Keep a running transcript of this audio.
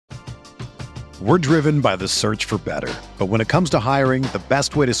We're driven by the search for better. But when it comes to hiring, the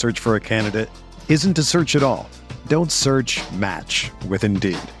best way to search for a candidate isn't to search at all. Don't search, match with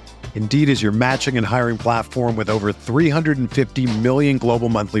Indeed. Indeed is your matching and hiring platform with over 350 million global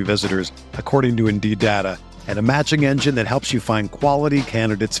monthly visitors, according to Indeed data, and a matching engine that helps you find quality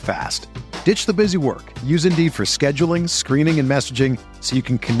candidates fast. Ditch the busy work. Use Indeed for scheduling, screening, and messaging so you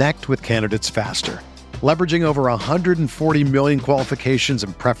can connect with candidates faster. Leveraging over 140 million qualifications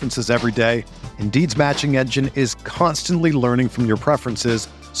and preferences every day, Indeed's matching engine is constantly learning from your preferences,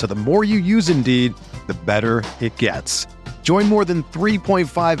 so the more you use Indeed, the better it gets. Join more than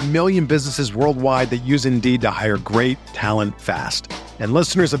 3.5 million businesses worldwide that use Indeed to hire great talent fast. And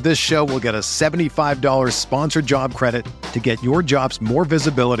listeners of this show will get a $75 sponsored job credit to get your jobs more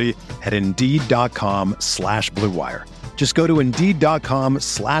visibility at Indeed.com/Blue Wire. Just go to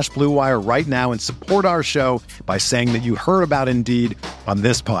Indeed.com/Blue Wire right now and support our show by saying that you heard about Indeed on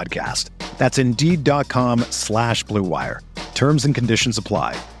this podcast. That's Indeed.com/Blue Wire. Terms and conditions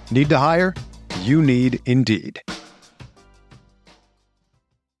apply. Need to hire? You need Indeed.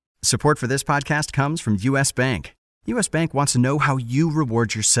 Support for this podcast comes from U.S. Bank. U.S. Bank wants to know how you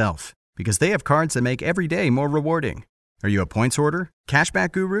reward yourself because they have cards that make every day more rewarding. Are you a points hoarder,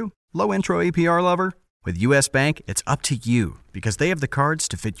 cashback guru, low intro APR lover? With U.S. Bank, it's up to you because they have the cards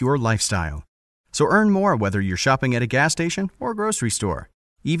to fit your lifestyle. So earn more whether you're shopping at a gas station or a grocery store,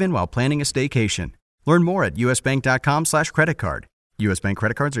 even while planning a staycation. Learn more at usbank.com/credit card. U.S. Bank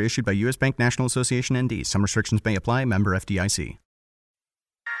credit cards are issued by U.S. Bank National Association ND. Some restrictions may apply. Member FDIC.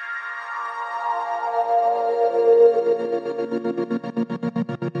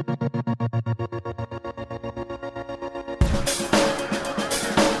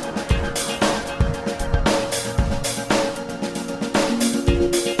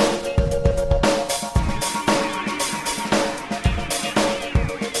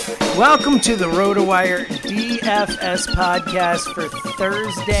 Welcome to the RotoWire DFS podcast for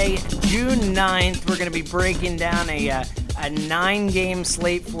Thursday, June 9th. We're going to be breaking down a 9-game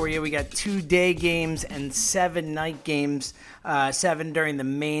slate for you. We got 2 day games and 7 night games, 7 during the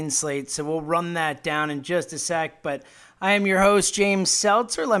main slate. So we'll run that down in just a sec. But I am your host, James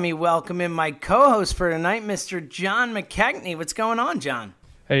Seltzer. Let me welcome in my co-host for tonight, Mr. John McKechnie. What's going on, John?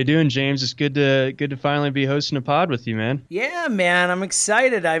 How you doing, James? It's good to finally be hosting a pod with you, man. Yeah, man, I'm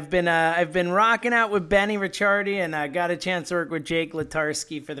excited. I've been rocking out with Benny Ricciardi, and I got a chance to work with Jake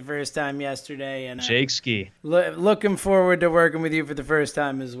Latarski for the first time yesterday. And Jake Ski. Looking forward to working with you for the first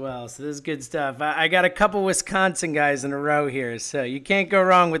time as well. So this is good stuff. I got a couple Wisconsin guys in a row here, so you can't go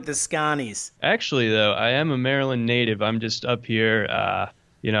wrong with the Scotties. Actually, though, I am a Maryland native. I'm just up here,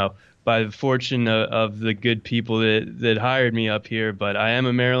 by the fortune of the good people that hired me up here, but I am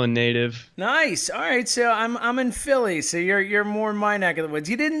a Maryland native. Nice. All right, so I'm in Philly, so you're more my neck of the woods.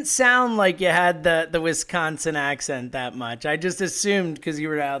 You didn't sound like you had the Wisconsin accent that much. I just assumed because you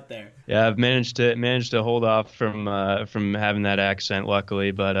were out there. Yeah, I've managed to hold off from having that accent, luckily,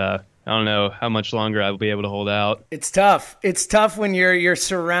 but I don't know how much longer I'll be able to hold out. It's tough. It's tough when you're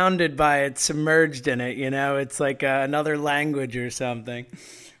surrounded by it, submerged in it. It's like another language or something.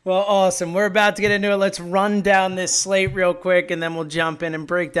 Well, awesome. We're about to get into it. Let's run down this slate real quick, and then we'll jump in and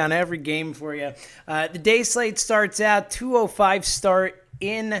break down every game for you. The day slate starts out 2:05 start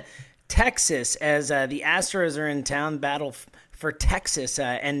in Texas as the Astros are in town. Battle for Texas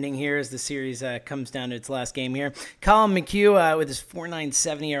ending here as the series comes down to its last game here. Colin McHugh with his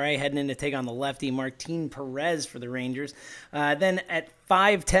 4.97 ERA heading in to take on the lefty Martin Perez for the Rangers. Then at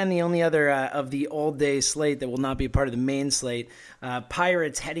 5:10, the only other of the all-day slate that will not be a part of the main slate,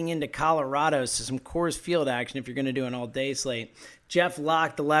 Pirates heading into Colorado, so some Coors Field action if you're going to do an all-day slate. Jeff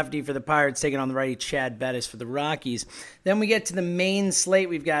Locke, the lefty for the Pirates, taking on the righty Chad Bettis for the Rockies. Then we get to the main slate.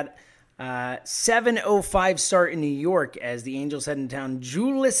 We've got 7:05 start in New York as the Angels head in town.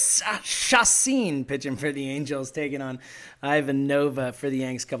 Julius Chassin pitching for the Angels, taking on Ivan Nova for the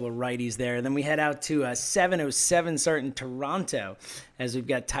Yanks, a couple of righties there. And then we head out to 7:07 start in Toronto as we've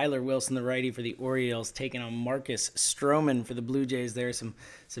got Tyler Wilson, the righty for the Orioles, taking on Marcus Stroman for the Blue Jays. There's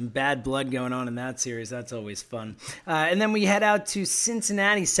some bad blood going on in that series. That's always fun. And then we head out to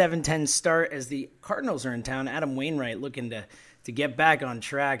Cincinnati, 7:10 start as the Cardinals are in town. Adam Wainwright looking to get back on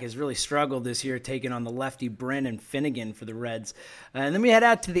track, has really struggled this year, taking on the lefty Brandon Finnegan for the Reds. And then we head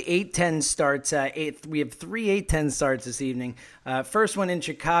out to the 8:10 starts. We have 3 8:10 starts this evening. First one in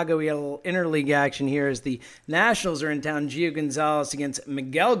Chicago. We had a little interleague action here as the Nationals are in town. Gio Gonzalez against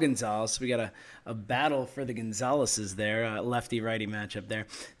Miguel Gonzalez. We got a battle for the Gonzaleses there, lefty-righty matchup there.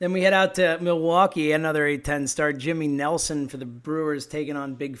 Then we head out to Milwaukee, another 8:10 start. Jimmy Nelson for the Brewers taking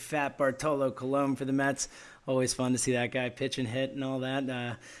on big fat Bartolo Colon for the Mets. Always fun to see that guy pitch and hit and all that.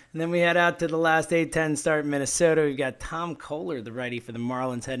 And then we head out to the last 8-10 start in Minnesota. We've got Tom Kohler, the righty for the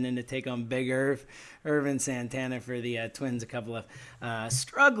Marlins, heading in to take on Big Irvin Santana for the Twins. A couple of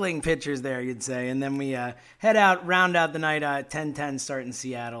struggling pitchers there, you'd say. And then we head out, round out the night, 10-10 start in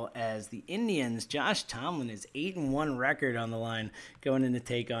Seattle as the Indians, Josh Tomlin, is 8-1 record on the line, going in to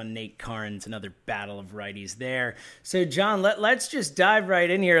take on Nate Carnes. Another battle of righties there. So, John, let's just dive right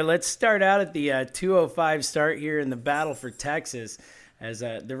in here. Let's start out at the 2:05 start here in the battle for Texas, as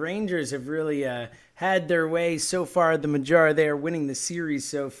the Rangers have really had their way so far. The majority, they are winning the series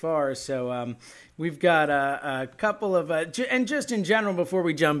so far. So we've got a couple of, and just in general, before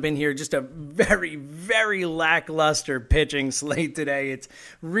we jump in here, just a very, very lackluster pitching slate today. It's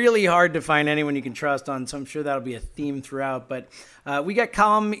really hard to find anyone you can trust on, so I'm sure that'll be a theme throughout. But we got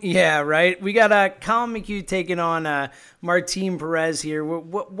Colin McHugh taking on Martin Perez here.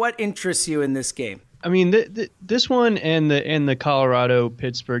 What interests you in this game? I mean, this one and the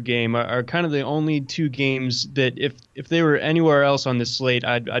Colorado-Pittsburgh game are kind of the only two games that if they were anywhere else on the slate,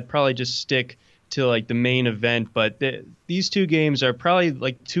 I'd probably just stick to like the main event. But these two games are probably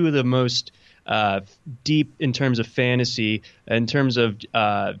like two of the most deep in terms of fantasy, in terms of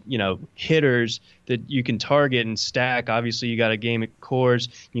hitters that you can target and stack. Obviously, you got a game at Coors,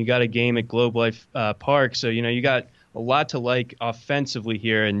 you got a game at Globe Life Park, so you got a lot to like offensively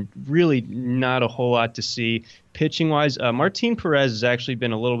here, and really not a whole lot to see pitching-wise. Martin Perez has actually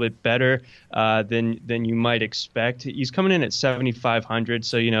been a little bit better than you might expect. He's coming in at 7,500,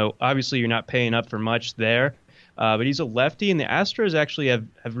 so obviously you're not paying up for much there. But he's a lefty, and the Astros actually have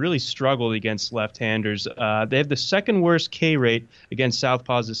really struggled against left-handers. They have the second worst K rate against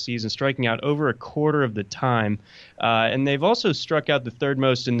southpaws this season, striking out over a quarter of the time. And they've also struck out the third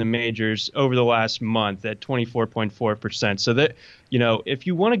most in the majors over the last month at 24.4%. So that, if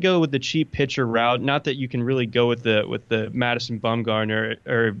you want to go with the cheap pitcher route, not that you can really go with the Madison Bumgarner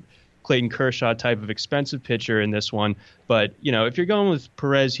or Clayton Kershaw type of expensive pitcher in this one, but if you're going with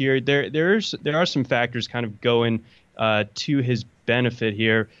Perez here, there are some factors kind of going to his benefit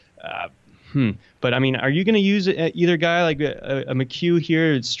here. But I mean, are you going to use either guy like a McHugh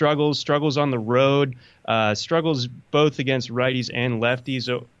here? It struggles on the road, struggles both against righties and lefties,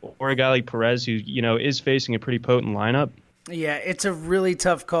 or a guy like Perez who is facing a pretty potent lineup? Yeah, it's a really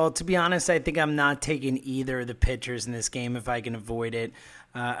tough call. To be honest, I think I'm not taking either of the pitchers in this game if I can avoid it.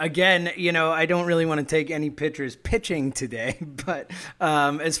 Again, I don't really want to take any pitchers pitching today, but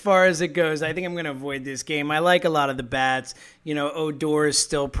as far as it goes, I think I'm going to avoid this game. I like a lot of the bats. Odor is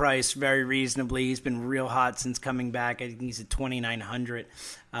still priced very reasonably. He's been real hot since coming back. I think he's at 2,900.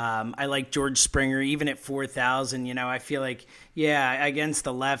 I like George Springer, even at 4,000. I feel like, against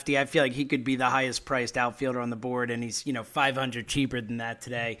the lefty, I feel like he could be the highest priced outfielder on the board, and he's 500 cheaper than that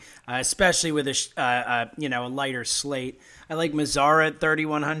today, especially with a lighter slate. I like Mazzara at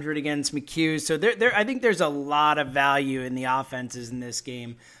 3,100 against McHugh. So I think there's a lot of value in the offenses in this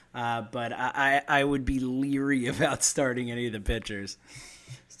game, but I would be leery about starting any of the pitchers.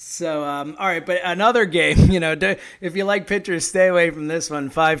 So, all right, but another game, if you like pitchers, stay away from this one.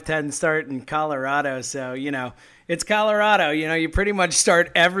 5-10 start in Colorado. So, it's Colorado. You pretty much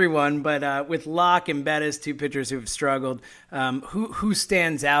start everyone, but with Locke and Bettis, two pitchers who have struggled, who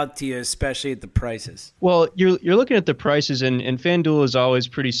stands out to you, especially at the prices? Well, you're looking at the prices, and FanDuel is always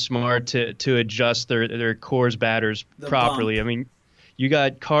pretty smart to adjust their Coors batters properly. Bump. I mean, you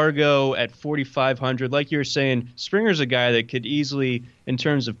got Cargo at 4,500. Like you were saying, Springer's a guy that could easily, in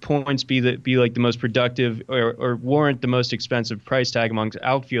terms of points, be like the most productive or warrant the most expensive price tag amongst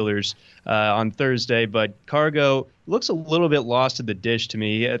outfielders on Thursday. But Cargo looks a little bit lost to the dish to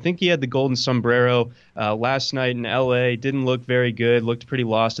me. I think he had the golden sombrero last night in L.A. Didn't look very good. Looked pretty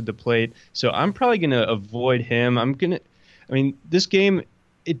lost at the plate. So I'm probably going to avoid him. This game,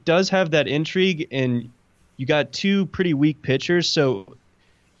 it does have that intrigue, and you got two pretty weak pitchers, so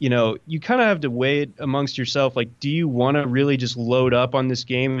you kind of have to weigh it amongst yourself. Like, do you want to really just load up on this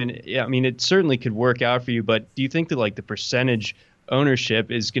game? And it certainly could work out for you, but do you think that like the percentage ownership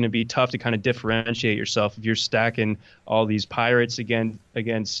is going to be tough to kind of differentiate yourself if you're stacking all these Pirates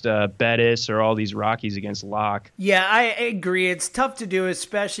against Bettis or all these Rockies against Locke? Yeah, I agree. It's tough to do,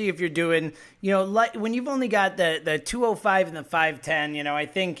 especially if you're doing, like when you've only got the 205 and the 510. I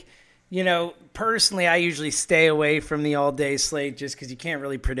think. Personally, I usually stay away from the all-day slate just because you can't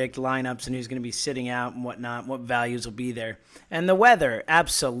really predict lineups and who's going to be sitting out and whatnot, what values will be there. And the weather,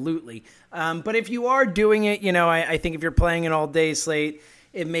 absolutely. But if you are doing it, I think if you're playing an all-day slate,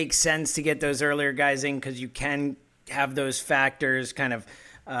 it makes sense to get those earlier guys in because you can have those factors kind of,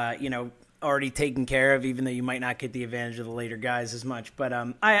 already taken care of, even though you might not get the advantage of the later guys as much. But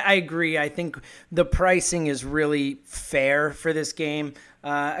I agree. I think the pricing is really fair for this game.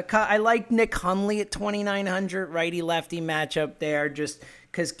 I like Nick Hundley at 2,900, righty-lefty matchup there, just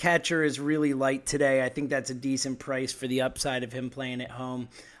because catcher is really light today. I think that's a decent price for the upside of him playing at home.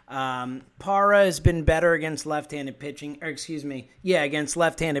 Parra has been better against left-handed pitching, against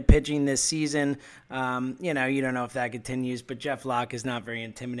left-handed pitching this season. You don't know if that continues, but Jeff Locke is not very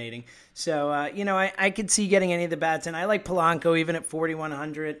intimidating. So, I could see getting any of the bats in. I like Polanco even at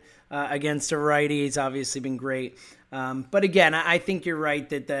 4,100 against a righty. He's obviously been great. But again, I think you're right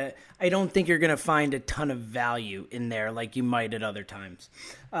that I don't think you're going to find a ton of value in there like you might at other times.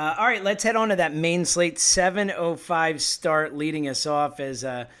 All right, let's head on to that main slate. 7:05 start leading us off as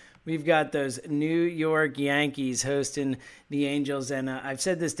we've got those New York Yankees hosting the Angels. And I've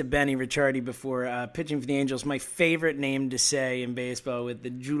said this to Benny Ricciardi before, pitching for the Angels, my favorite name to say in baseball with the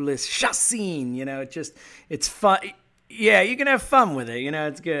Jhoulys Chacin. It's fun. Yeah, you can have fun with it.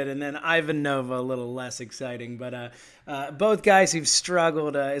 It's good. And then Ivan Nova, a little less exciting. But both guys who've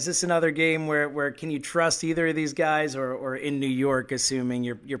struggled. Is this another game where can you trust either of these guys? Or in New York, assuming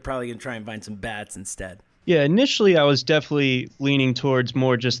you're probably going to try and find some bats instead? Yeah, initially I was definitely leaning towards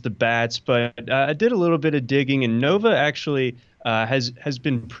more just the bats. But I did a little bit of digging. And Nova actually has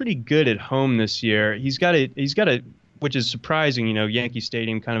been pretty good at home this year. He's got a which is surprising, Yankee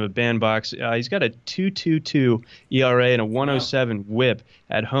Stadium, kind of a bandbox. He's got a 2.22 ERA and a 107 WHIP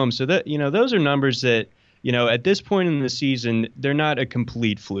at home. So that those are numbers that at this point in the season, they're not a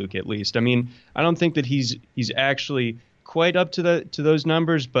complete fluke. At least, I mean, I don't think that he's actually quite up to those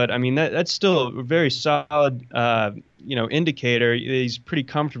numbers, but I mean that's still a very solid indicator. He's pretty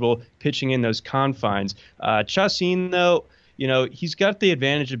comfortable pitching in those confines. Chacin, though. He's got the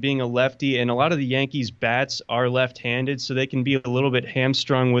advantage of being a lefty, and a lot of the Yankees' bats are left-handed, so they can be a little bit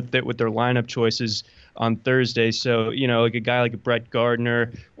hamstrung with their lineup choices on Thursday. So, like a guy like Brett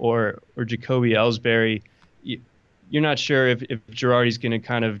Gardner or Jacoby Ellsbury, you're not sure if Girardi's going to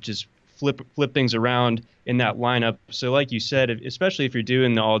kind of just flip things around in that lineup. So, like you said, especially if you're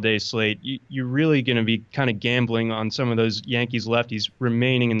doing the all-day slate, you're really going to be kind of gambling on some of those Yankees lefties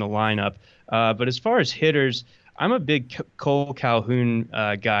remaining in the lineup. But as far as hitters, I'm a big Cole Calhoun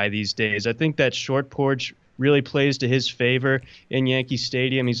guy these days. I think that short porch really plays to his favor in Yankee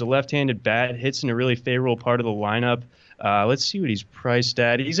Stadium. He's a left-handed bat, hits in a really favorable part of the lineup. Let's see what he's priced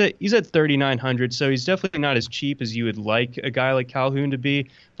at. He's at 3,900, so he's definitely not as cheap as you would like a guy like Calhoun to be,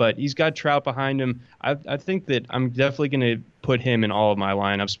 but he's got Trout behind him. I think that I'm definitely going to put him in all of my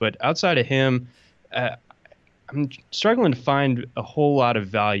lineups, but outside of him, I'm struggling to find a whole lot of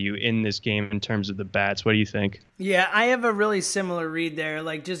value in this game in terms of the bats. What do you think? Yeah, I have a really similar read there.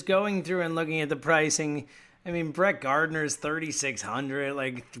 Like, just going through and looking at the pricing, I mean, Brett Gardner's 3,600,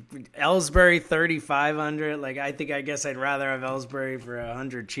 like Ellsbury 3,500. Like, I guess I'd rather have Ellsbury for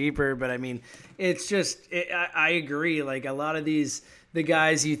 100 cheaper, but I mean, it's just, I agree. Like, a lot of the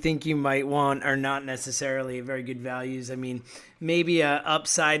guys you think you might want are not necessarily very good values. I mean, maybe a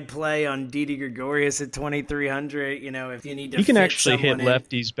upside play on Didi Gregorius at 2,300. If you need to, he can actually hit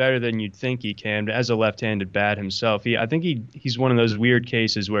lefties better than you'd think he can as a left-handed bat himself. I think he's one of those weird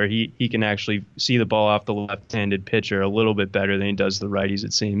cases where he can actually see the ball off the left-handed pitcher a little bit better than he does the righties,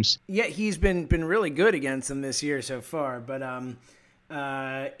 it seems. Yeah, he's been really good against them this year so far, but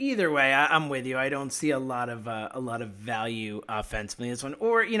either way, I'm with you. I don't see a lot of value offensively in this one.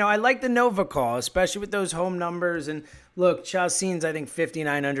 Or, I like the Nova call, especially with those home numbers. And look, Chacin's I think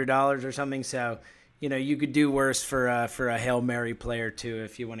 $5,900 or something. So, you could do worse for a Hail Mary player too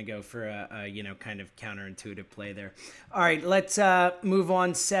if you want to go for a kind of counterintuitive play there. All right, let's move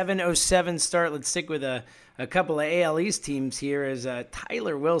on. 7:07 start. Let's stick with a couple of AL East teams here as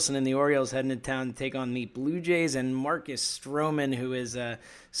Tyler Wilson and the Orioles heading to town to take on the Blue Jays and Marcus Stroman, who has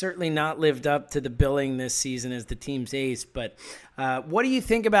certainly not lived up to the billing this season as the team's ace. But what do you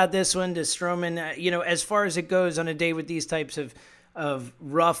think about this one? Does Stroman, as far as it goes on a day with these types of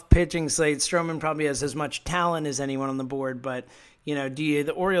rough pitching slates, Stroman probably has as much talent as anyone on the board. But,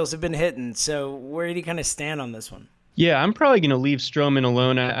 the Orioles have been hitting. So where do you kind of stand on this one? Yeah, I'm probably going to leave Stroman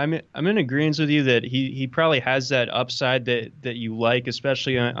alone. I'm in agreement with you that he probably has that upside that you like,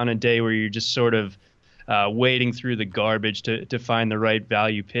 especially on a day where you're just sort of wading through the garbage to find the right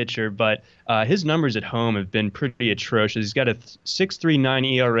value pitcher. But his numbers at home have been pretty atrocious. He's got a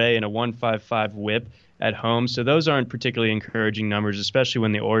 6.39 ERA and a 1.55 WHIP at home, so those aren't particularly encouraging numbers, especially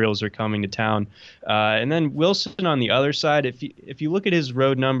when the Orioles are coming to town. And then Wilson on the other side, if you look at his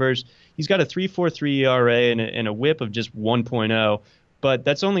road numbers, he's got a 3.43 ERA and a WHIP of just 1.0, but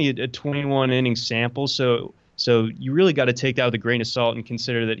that's only a 21 inning sample, so So you really got to take that with a grain of salt and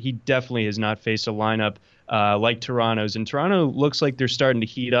consider that he definitely has not faced a lineup like Toronto's. And Toronto looks like they're starting to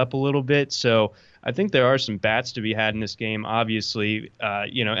heat up a little bit. So I think there are some bats to be had in this game. Obviously,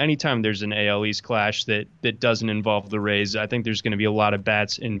 anytime there's an AL East clash that doesn't involve the Rays, I think there's going to be a lot of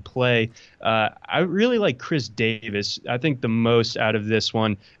bats in play. I really like Chris Davis. I think the most out of this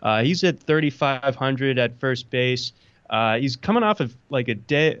one. He's at 3,500 at first base. He's coming off of like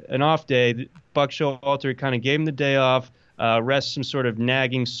an off day. Buck Showalter kind of gave him the day off, rest some sort of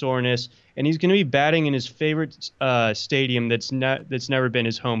nagging soreness, and he's going to be batting in his favorite stadium that's never been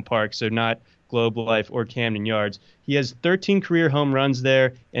his home park, so not Globe Life or Camden Yards. He has 13 career home runs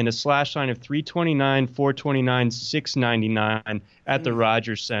there and a slash line of 329, 429, 699 at the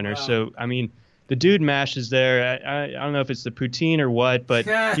Rogers Center. Wow. So, I mean, the dude mashes there. I don't know if it's the poutine or what, but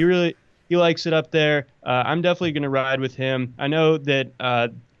he likes it up there. I'm definitely going to ride with him. I know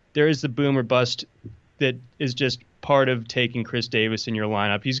that there is the boom or bust that is just part of taking Chris Davis in your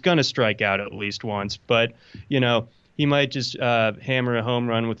lineup. He's going to strike out at least once, but, he might just hammer a home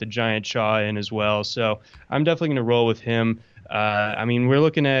run with a giant Shaw in as well. So I'm definitely going to roll with him. We're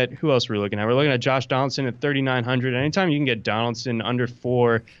looking at who else we're looking at. We're looking at Josh Donaldson at 3,900. Anytime you can get Donaldson under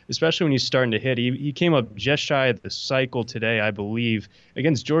 4, especially when he's starting to hit, he came up just shy of the cycle today, I believe,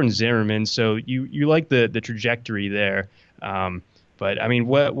 against Jordan Zimmermann. So you like the trajectory there. But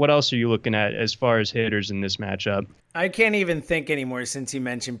what else are you looking at as far as hitters in this matchup? I can't even think anymore since you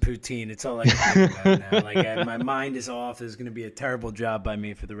mentioned poutine. It's all I can think about now. My mind is off. There's going to be a terrible job by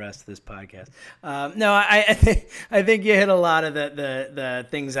me for the rest of this podcast. I think you hit a lot of the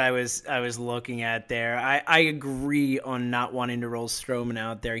things I was looking at there. I agree on not wanting to roll Stroman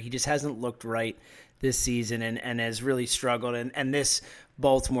out there. He just hasn't looked right this season and has really struggled. And this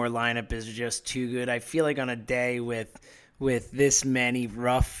Baltimore lineup is just too good. I feel like on a day with this many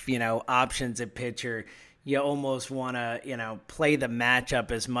rough, options at pitcher, you almost want to, play the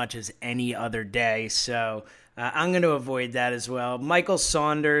matchup as much as any other day. So I'm going to avoid that as well. Michael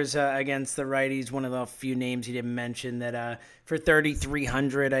Saunders against the righties, one of the few names he didn't mention that for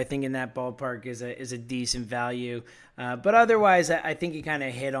 3,300, I think in that ballpark is a decent value. But otherwise, I think you kind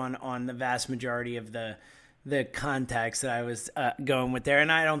of hit on the vast majority of the contacts that I was going with there.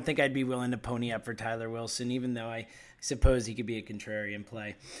 And I don't think I'd be willing to pony up for Tyler Wilson, even though I suppose he could be a contrarian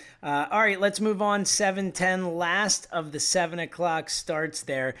play. All right, let's move on. 7:10, last of the 7 o'clock starts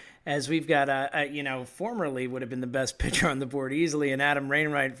there, as we've got formerly would have been the best pitcher on the board easily, and Adam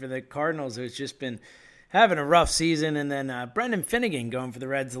Wainwright for the Cardinals, who's just been having a rough season, and then Brendan Finnegan going for the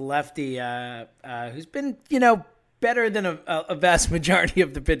Reds, lefty, who's been better than a vast majority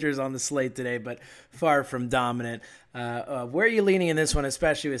of the pitchers on the slate today, but far from dominant. Where are you leaning in this one,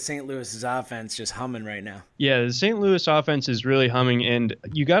 especially with St. Louis's offense just humming right now? Yeah, the St. Louis offense is really humming, and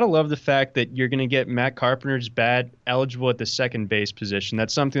you got to love the fact that you're going to get Matt Carpenter's bat eligible at the second base position.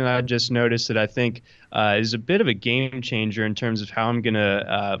 That's something that I just noticed that I think is a bit of a game changer in terms of how I'm going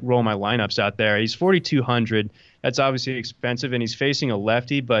to roll my lineups out there. He's 4,200. That's obviously expensive, and he's facing a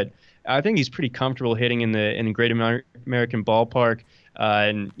lefty, but I think he's pretty comfortable hitting in the Great American Ballpark,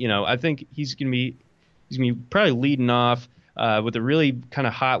 and I think he's gonna be probably leading off with a really kind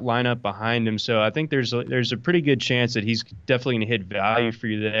of hot lineup behind him. So I think there's a pretty good chance that he's definitely gonna hit value for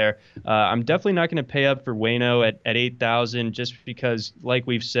you there. I'm definitely not gonna pay up for Waino at 8,000 just because, like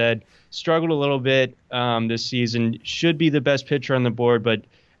we've said, struggled a little bit this season. Should be the best pitcher on the board, but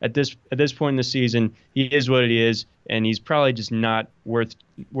at this point in the season, he is what he is, and he's probably just not worth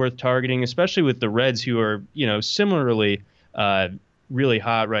targeting, especially with the Reds, who are similarly really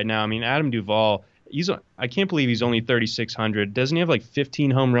hot right now. Adam Duvall, I can't believe he's only 3,600. Doesn't he have like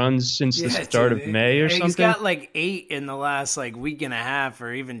 15 home runs since the start of May or something? He's got like 8 in the last week and a half,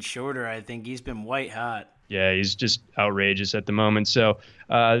 or even shorter. I think he's been white hot. Yeah, he's just outrageous at the moment. So,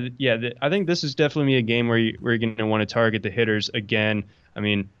 I think this is definitely a game where you're going to want to target the hitters again. I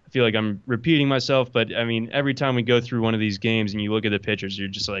feel like I'm repeating myself, but every time we go through one of these games and you look at the pitchers, you're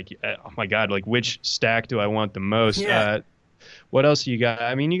just like, oh my God, which stack do I want the most? Yeah. What else do you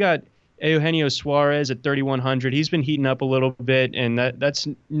got? You got Eugenio Suarez at 3,100. He's been heating up a little bit, and that's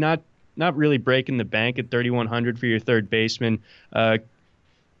not really breaking the bank at 3,100 for your third baseman.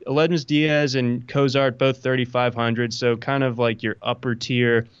 Aledmys Diaz and Cozart both 3,500, so kind of like your upper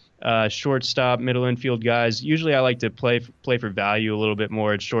tier shortstop, middle infield guys. Usually I like to play for value a little bit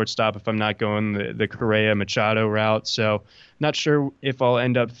more at shortstop if I'm not going the Correa Machado route. So not sure if I'll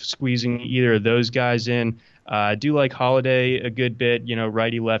end up squeezing either of those guys in. I do like Holiday a good bit,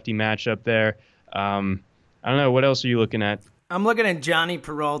 righty-lefty matchup there. I don't know. What else are you looking at? I'm looking at Johnny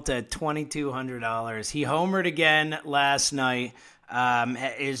Peralta at $2,200. He homered again last night.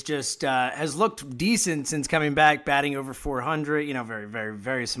 is just has looked decent since coming back, batting over 400. Very, very,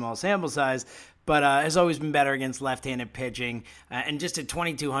 very small sample size, but has always been better against left-handed pitching, and just at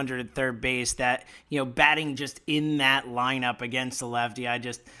 2,200 at third base. That batting just in that lineup against the lefty, I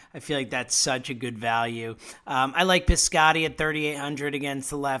feel like that's such a good value. I like Piscotty at 3,800 against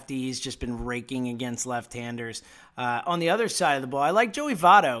the lefty. He's just been raking against left-handers. On the other side of the ball, I like Joey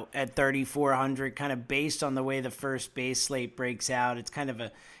Votto at 3,400, kind of based on the way the first base slate breaks out. It's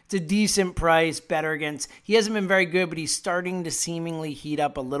a decent price, better against. He hasn't been very good, but he's starting to seemingly heat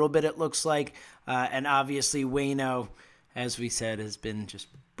up a little bit, it looks like. And obviously, Waino, as we said, has been just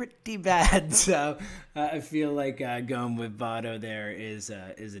pretty bad. So I feel like going with Votto there is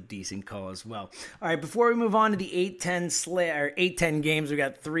a decent call as well. All right, before we move on to the 8-10 games, we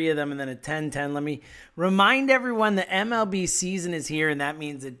got 3 of them and then a 10-10. Let me remind everyone the MLB season is here, and that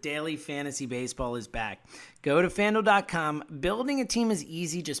means that daily fantasy baseball is back. Go to FanDuel.com. Building a team is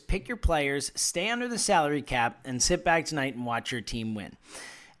easy. Just pick your players, stay under the salary cap, and sit back tonight and watch your team win.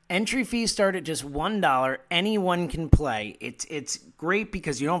 Entry fees start at just $1. Anyone can play. It's great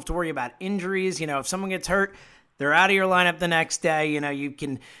because you don't have to worry about injuries. If someone gets hurt, they're out of your lineup the next day. You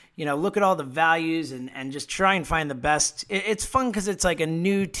can look at all the values and just try and find the best. It's fun because it's like a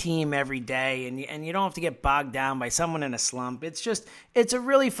new team every day, and you don't have to get bogged down by someone in a slump. It's a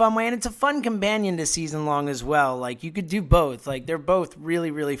really fun way, and it's a fun companion to season long as well. Like, you could do both. Like, they're both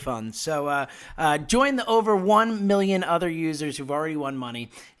really, really fun. So join the over 1 million other users who've already won money.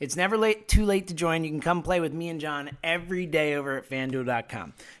 It's never too late to join. You can come play with me and John every day over at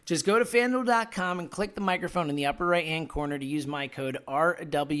FanDuel.com. Just go to FanDuel.com and click the microphone in the upper right-hand corner to use my code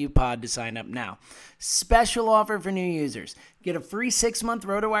RWPOD to sign up now. Special offer for new users. Get a free 6-month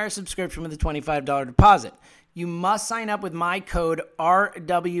RotoWire subscription with a $25 deposit. You must sign up with my code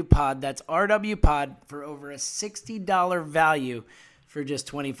RWPOD. That's RWPOD for over a $60 value for just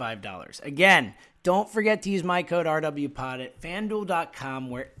 $25. Again, don't forget to use my code RWPOD at FanDuel.com,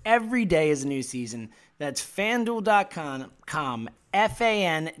 where every day is a new season. That's FanDuel.com,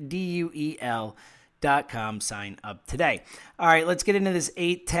 FanDuel.com. Sign up today. All right, let's get into this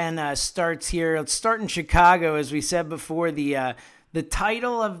 8-10 starts here. Let's start in Chicago. As we said before, the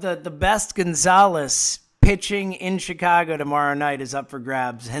title of the best Gonzalez pitching in Chicago tomorrow night is up for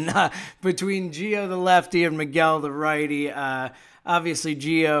grabs. And between Gio the lefty and Miguel the righty, obviously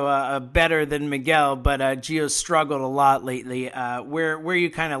Gio better than Miguel, but Gio's struggled a lot lately. Where are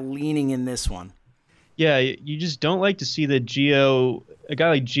you kind of leaning in this one? Yeah, you just don't like to see that a guy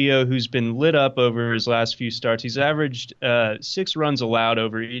like Gio, who's been lit up over his last few starts. He's averaged 6 runs allowed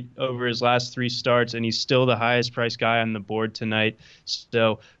over his last 3 starts, and he's still the highest priced guy on the board tonight.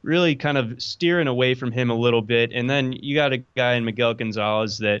 So really kind of steering away from him a little bit. And then you got a guy in Miguel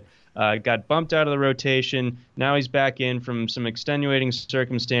Gonzalez that got bumped out of the rotation. Now he's back in from some extenuating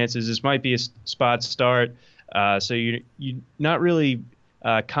circumstances. This might be a spot start. So you're not really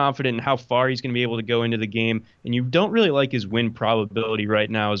confident in how far he's going to be able to go into the game, and you don't really like his win probability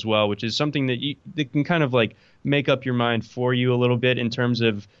right now as well, which is something that can kind of like make up your mind for you a little bit in terms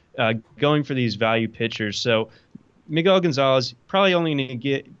of going for these value pitchers. So Miguel Gonzalez probably only going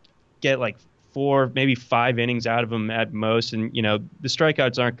to get like 4, maybe 5 innings out of him at most, and the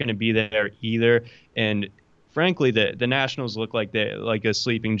strikeouts aren't going to be there either. And frankly, the Nationals look like a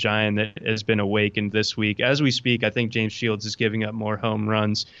sleeping giant that has been awakened this week. As we speak, I think James Shields is giving up more home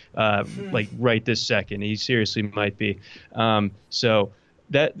runs like right this second. He seriously might be. So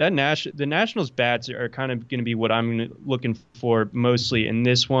the Nationals bats are kind of going to be what I'm looking for mostly in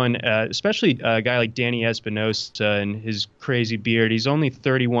this one, especially a guy like Danny Espinosa and his crazy beard. He's only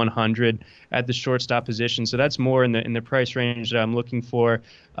 3,100 at the shortstop position, so that's more in the price range that I'm looking for,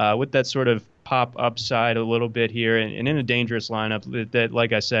 with that sort of pop upside a little bit here, and in a dangerous lineup that,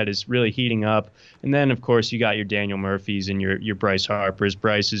 like I said, is really heating up. And then, of course, you got your Daniel Murphys and your Bryce Harpers.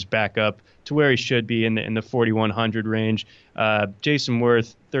 Bryce is back up to where he should be in the 4,100 range. Jason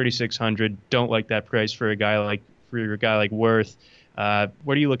Worth, 3,600. Don't like that price for a guy like Worth. What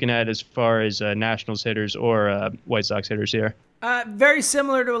are you looking at as far as Nationals hitters or White Sox hitters here? Very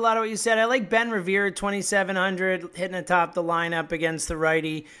similar to a lot of what you said. I like Ben Revere at 2,700, hitting atop the lineup against the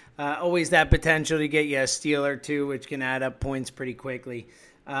righty. Always that potential to get you a steal or two, which can add up points pretty quickly.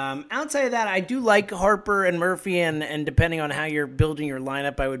 Outside of that, I do like Harper and Murphy, and depending on how you're building your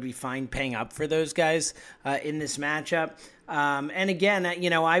lineup, I would be fine paying up for those guys in this matchup. And again,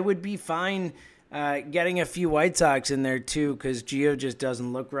 I would be fine getting a few White Sox in there too, because Gio just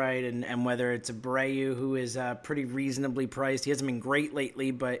doesn't look right, and whether it's Abreu, who is pretty reasonably priced. He hasn't been great lately,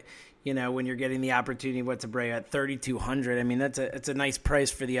 but when you're getting the opportunity, what's Abreu at 3,200? I mean, it's a nice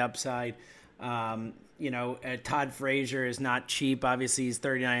price for the upside. Todd Frazier is not cheap. Obviously, he's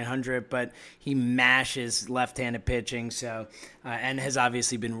 3,900, but he mashes left-handed pitching. So, and has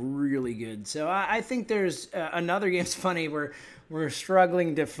obviously been really good. So I think there's another game. It's funny, we're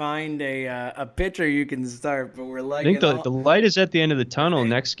struggling to find a pitcher you can start, but we're like, I think the light is at the end of the tunnel.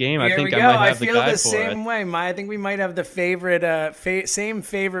 Next game, I think I might have the guy for it. I feel the same way. I think we might have the same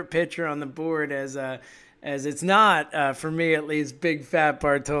favorite pitcher on the board as it's not, for me at least, big fat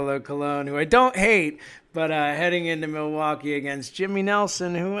Bartolo Colon, who I don't hate, but heading into Milwaukee against Jimmy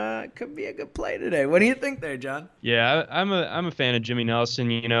Nelson, who could be a good play today. What do you think there, John? Yeah, I'm a fan of Jimmy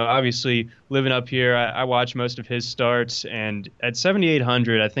Nelson. Obviously living up here, I watch most of his starts, and at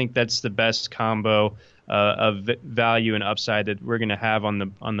 7,800, I think that's the best combo of value and upside that we're going to have on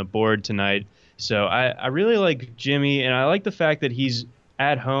the board tonight. So I really like Jimmy, and I like the fact that he's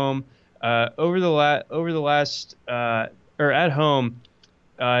at home. At home,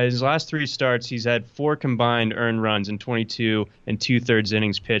 his last 3 starts, he's had 4 combined earned runs in 22 and 2/3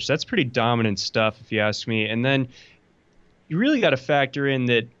 innings pitched. That's pretty dominant stuff, if you ask me. And then you really got to factor in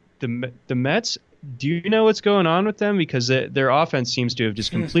that the Mets. Do you know what's going on with them? Because their offense seems to have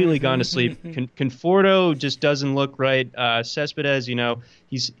just completely gone to sleep. Conforto just doesn't look right. Cespedes,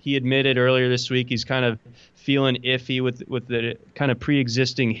 he admitted earlier this week he's kind of feeling iffy with the kind of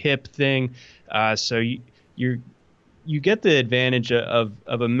pre-existing hip thing. So you get the advantage of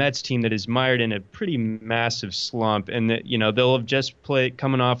a Mets team that is mired in a pretty massive slump, and that they'll have just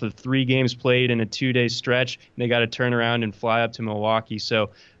coming off of 3 games played in a 2-day stretch, and they got to turn around and fly up to Milwaukee.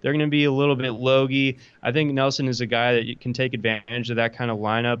 So they're going to be a little bit logy. I think Nelson is a guy that can take advantage of that kind of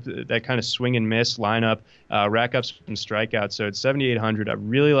lineup, that kind of swing and miss lineup, rack up some strikeouts. So at 7,800, I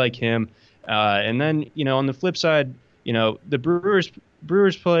really like him. And then, on the flip side, the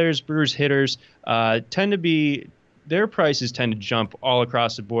Brewers players, Brewers hitters their prices tend to jump all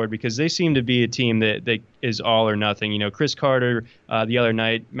across the board because they seem to be a team that is all or nothing. Chris Carter the other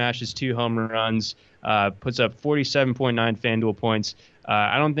night mashes 2 home runs, puts up 47.9 FanDuel points.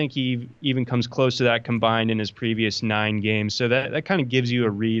 I don't think he even comes close to that combined in his previous 9 games. So that kind of gives you a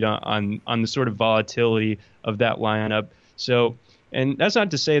read on the sort of volatility of that lineup. So, and that's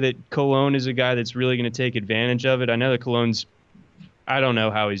not to say that Colon is a guy that's really going to take advantage of it. I know that Colon's, I don't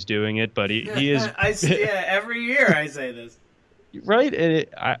know how he's doing it, but he is. Every year I say this. Right, and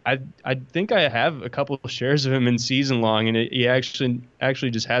I think I have a couple of shares of him in season long, and he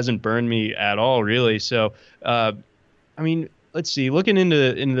actually just hasn't burned me at all, really. So, let's see. Looking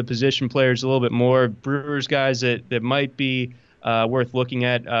into the position players a little bit more, Brewers guys that might be worth looking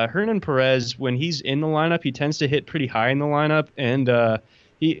at. Hernan Perez, when he's in the lineup, he tends to hit pretty high in the lineup, and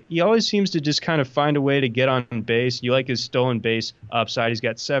he always seems to just kind of find a way to get on base. You like his stolen base upside. He's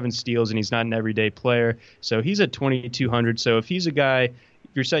got 7 steals, and he's not an everyday player. So he's at 2,200. So if he's a guy, if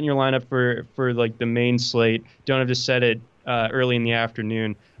you're setting your lineup for like the main slate, don't have to set it early in the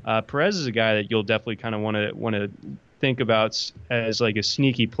afternoon. Perez is a guy that you'll definitely kind of want to think about as like a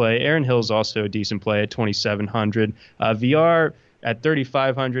sneaky play. Aaron Hill's also a decent play at 2,700. VR at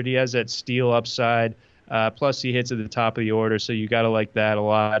 3,500. He has that steal upside. Plus he hits at the top of the order, so you got to like that a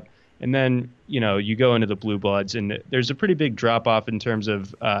lot. And then, you go into the Blue Bloods, and there's a pretty big drop-off in terms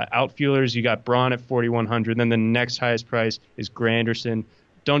of outfielders. You got Braun at 4,100. Then the next highest price is Granderson.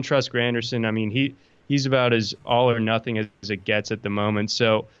 Don't trust Granderson. I mean, he's about as all or nothing as it gets at the moment.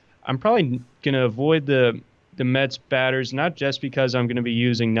 So I'm probably going to avoid the Mets batters, not just because I'm going to be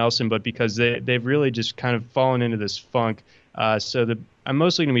using Nelson, but because they've really just kind of fallen into this funk. So I'm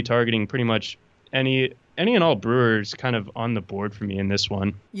mostly going to be targeting pretty much any and all Brewers kind of on the board for me in this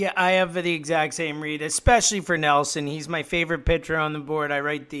one. Yeah, I have the exact same read, especially for Nelson. He's my favorite pitcher on the board. I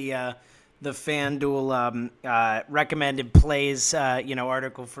write the FanDuel recommended plays,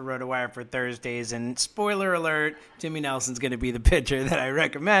 article for RotoWire for Thursdays. And spoiler alert, Jimmy Nelson's going to be the pitcher that I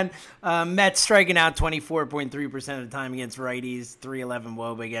recommend. Mets striking out 24.3% of the time against righties, 3.11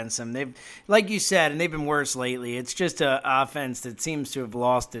 WOBA against them. They've, like you said, and they've been worse lately. It's just an offense that seems to have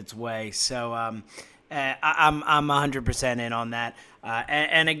lost its way. So I'm 100% in on that.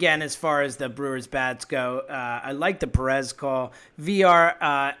 And again, as far as the Brewers bats go, I like the Perez call.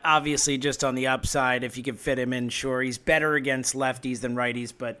 VR, obviously just on the upside. If you can fit him in, sure. He's better against lefties than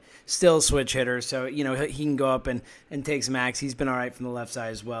righties, but still switch hitter. So, he can go up and take some acts. He's been all right from the left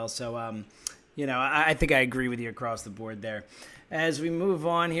side as well. So, I think I agree with you across the board there. As we move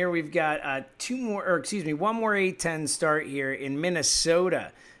on here, we've got one more 8-10 start here in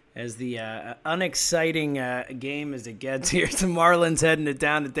Minnesota. As the unexciting game as it gets here. The Marlins heading it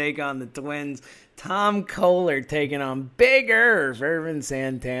down to take on the Twins. Tom Kohler taking on bigger Irvin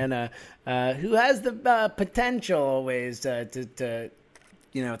Santana, who has the potential always to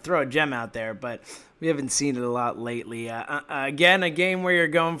throw a gem out there, but we haven't seen it a lot lately. Again, a game where you're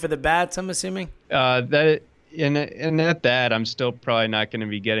going for the bats, I'm assuming? And at that, I'm still probably not going to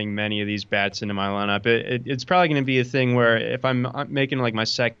be getting many of these bats into my lineup. It's probably going to be a thing where if I'm making like my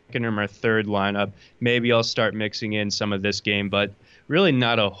second or my third lineup, maybe I'll start mixing in some of this game, but really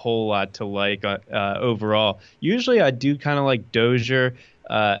not a whole lot to like overall. Usually I do kind of like Dozier,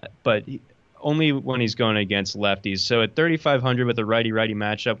 but only when he's going against lefties. So at 3,500 with a righty-righty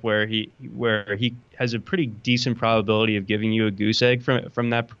matchup where he has a pretty decent probability of giving you a goose egg from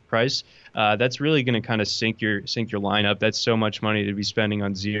that price, that's really going to kind of sink your lineup. That's so much money to be spending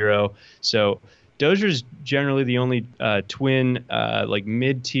on zero. So Dozier's generally the only twin like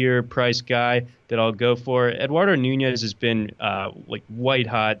mid-tier price guy that I'll go for. Eduardo Nunez has been like white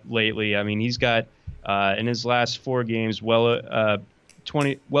hot lately. I mean, he's got in his last 4 games well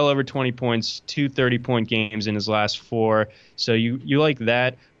over 20 points, 2 30-point games in his last 4. So you like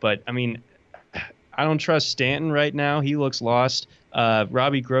that, but I mean, I don't trust Stanton right now. He looks lost.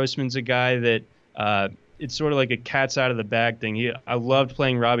 Robbie Grossman's a guy that it's sort of like a cat's out of the bag thing. I loved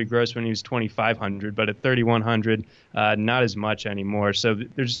playing Robbie Grossman when he was 2,500, but at 3,100, not as much anymore. So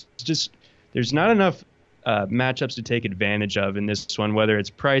there's not enough matchups to take advantage of in this one, whether it's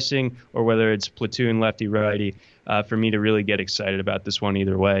pricing or whether it's platoon lefty-righty, for me to really get excited about this one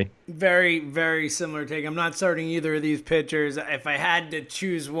either way. Very, very similar take. I'm not starting either of these pitchers. If I had to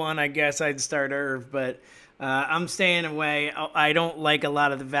choose one, I guess I'd start Irv, but I'm staying away. I don't like a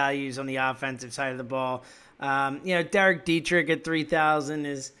lot of the values on the offensive side of the ball. Derek Dietrich at 3,000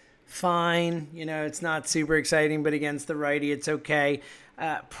 is fine. It's not super exciting, but against the righty, it's okay.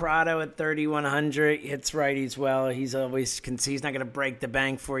 Prado at 3,100 hits righties well. He's not going to break the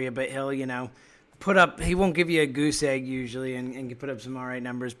bank for you, but he'll, he won't give you a goose egg usually and can put up some all right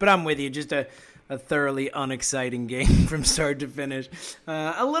numbers. But I'm with you. Just a thoroughly unexciting game from start to finish.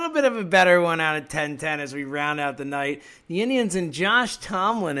 A little bit of a better one out of 10-10 as we round out the night. The Indians and Josh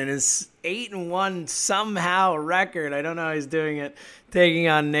Tomlin and his 8-1 somehow record. I don't know how he's doing it, taking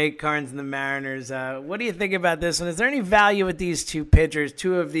on Nate Karns and the Mariners. What do you think about this one? Is there any value with these two pitchers,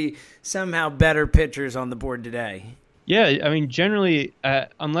 two of the somehow better pitchers on the board today? Yeah, I mean, generally,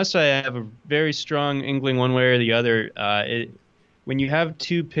 unless I have a very strong inkling one way or the other, when you have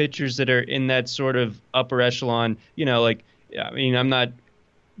two pitchers that are in that sort of upper echelon, I'm not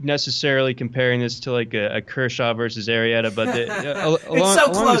necessarily comparing this to like a Kershaw versus Arrieta, but it's so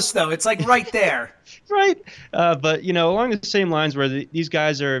close though. It's like right there. Right. But along the same lines where these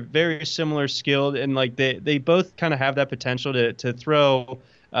guys are very similar skilled and like they both kind of have that potential to throw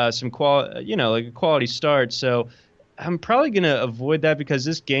some quality, like a quality start. So I'm probably going to avoid that because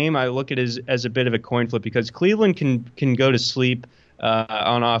this game I look at as a bit of a coin flip because Cleveland can go to sleep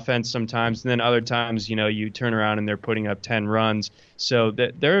on offense sometimes, and then other times, you turn around and they're putting up 10 runs. So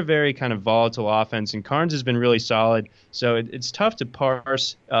they're a very kind of volatile offense, and Karns has been really solid. So it's tough to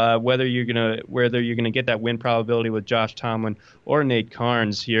parse whether you're gonna get that win probability with Josh Tomlin or Nate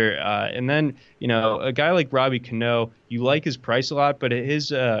Karns here. And then a guy like Robbie Cano, you like his price a lot, but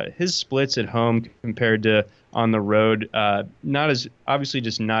his splits at home compared to on the road, not as obviously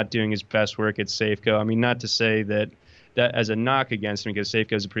just not doing his best work at Safeco. I mean, not to say that as a knock against him, because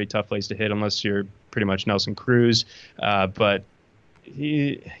Safeco is a pretty tough place to hit unless you're pretty much Nelson Cruz. But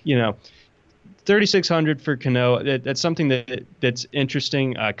he, 3,600 for Cano. That's something that's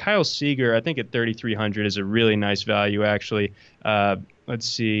interesting. Kyle Seager, I think at 3,300 is a really nice value actually. Let's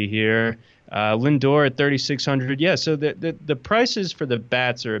see here. Lindor at 3,600. Yeah, so the prices for the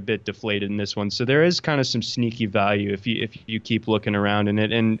bats are a bit deflated in this one. So there is kind of some sneaky value if you keep looking around in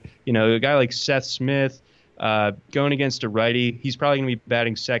it. And a guy like Seth Smith going against a righty, he's probably going to be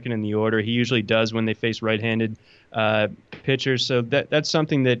batting second in the order. He usually does when they face right-handed pitchers. So that's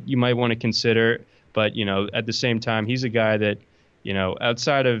something that you might want to consider. But at the same time, he's a guy that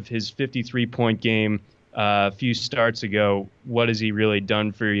outside of his 53-point game a few starts ago, what has he really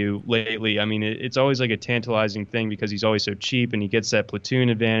done for you lately? I mean, it's always like a tantalizing thing because he's always so cheap and he gets that platoon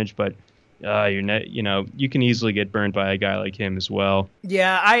advantage, but you can easily get burned by a guy like him as well.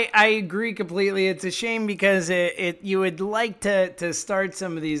 Yeah, I agree completely. It's a shame because you would like to start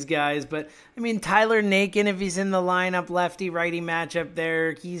some of these guys, but I mean, Tyler Naquin, if he's in the lineup, lefty-righty matchup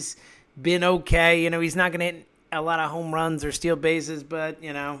there, he's been okay. He's not going to hit a lot of home runs or steal bases, but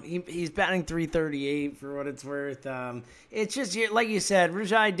he's batting 338 for what it's worth. It's just like you said,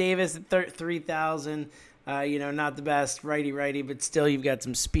 Rajai Davis at 3,000. Not the best righty, but still you've got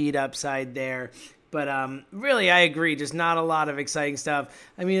some speed upside there. But really, I agree. Just not a lot of exciting stuff.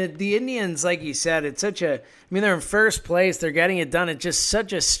 I mean, the Indians, like you said, it's such a... I mean, they're in first place. They're getting it done. It's just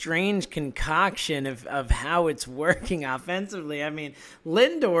such a strange concoction of how it's working offensively. I mean,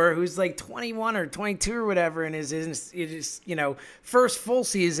 Lindor, who's like 21 or 22 or whatever, and is first full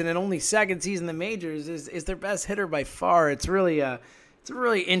season and only second season in the majors, is their best hitter by far. It's really it's a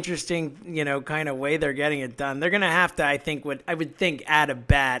really interesting, kind of way they're getting it done. They're going to have to, I would think, add a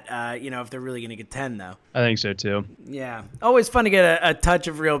bat, if they're really going to contend, though. I think so, too. Yeah. Always fun to get a touch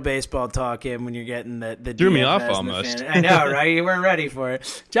of real baseball talk in when you're getting the Threw DFS me off almost. I know, right? You weren't ready for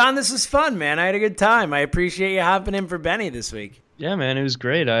it. John, this was fun, man. I had a good time. I appreciate you hopping in for Benny this week. Yeah, man, it was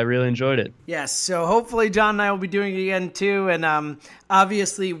great. I really enjoyed it. Yes, so hopefully John and I will be doing it again too, and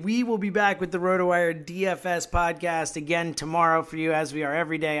obviously we will be back with the RotoWire DFS podcast again tomorrow for you, as we are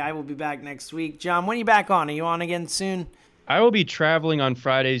every day. I will be back next week. John, when are you back on? Are you on again soon? I will be traveling on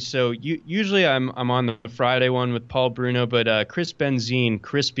Fridays, so usually I'm on the Friday one with Paul Bruno, but Chris Benzine,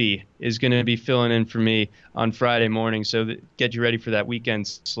 Crispy, is going to be filling in for me on Friday morning, so get you ready for that weekend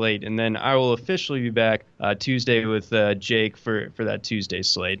slate. And then I will officially be back Tuesday with Jake for that Tuesday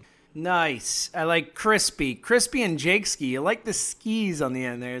slate. Nice. I like Crispy and Jake Ski. You like the skis on the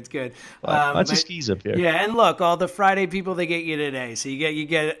end there. It's good. Lots of skis up here. Yeah, and look, all the Friday people, they get you today. So you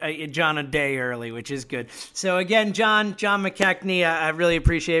get John a day early, which is good. So again, John McKechnie, I really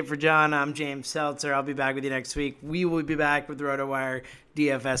appreciate it for John. I'm James Seltzer. I'll be back with you next week. We will be back with the RotoWire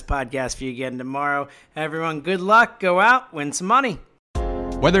DFS podcast for you again tomorrow. Everyone, good luck. Go out, win some money.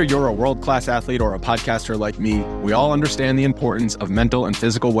 Whether you're a world-class athlete or a podcaster like me, we all understand the importance of mental and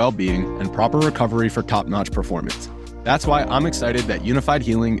physical well-being and proper recovery for top-notch performance. That's why I'm excited that Unified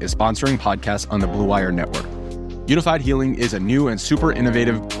Healing is sponsoring podcasts on the Blue Wire Network. Unified Healing is a new and super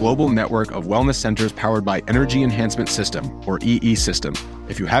innovative global network of wellness centers powered by Energy Enhancement System, or EE System.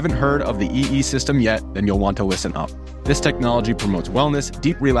 If you haven't heard of the EE System yet, then you'll want to listen up. This technology promotes wellness,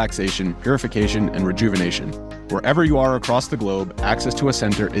 deep relaxation, purification, and rejuvenation. Wherever you are across the globe, access to a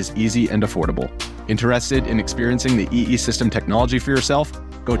center is easy and affordable. Interested in experiencing the EE System technology for yourself?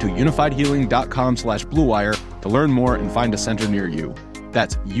 Go to unifiedhealing.com/bluewire to learn more and find a center near you.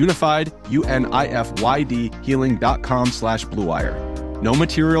 That's unified, UNIFYD, healing.com/bluewire. No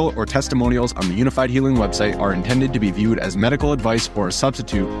material or testimonials on the Unified Healing website are intended to be viewed as medical advice or a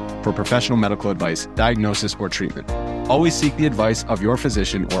substitute for professional medical advice, diagnosis, or treatment. Always seek the advice of your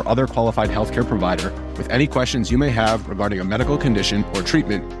physician or other qualified healthcare provider with any questions you may have regarding a medical condition or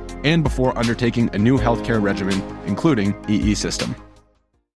treatment and before undertaking a new healthcare regimen, including EE System.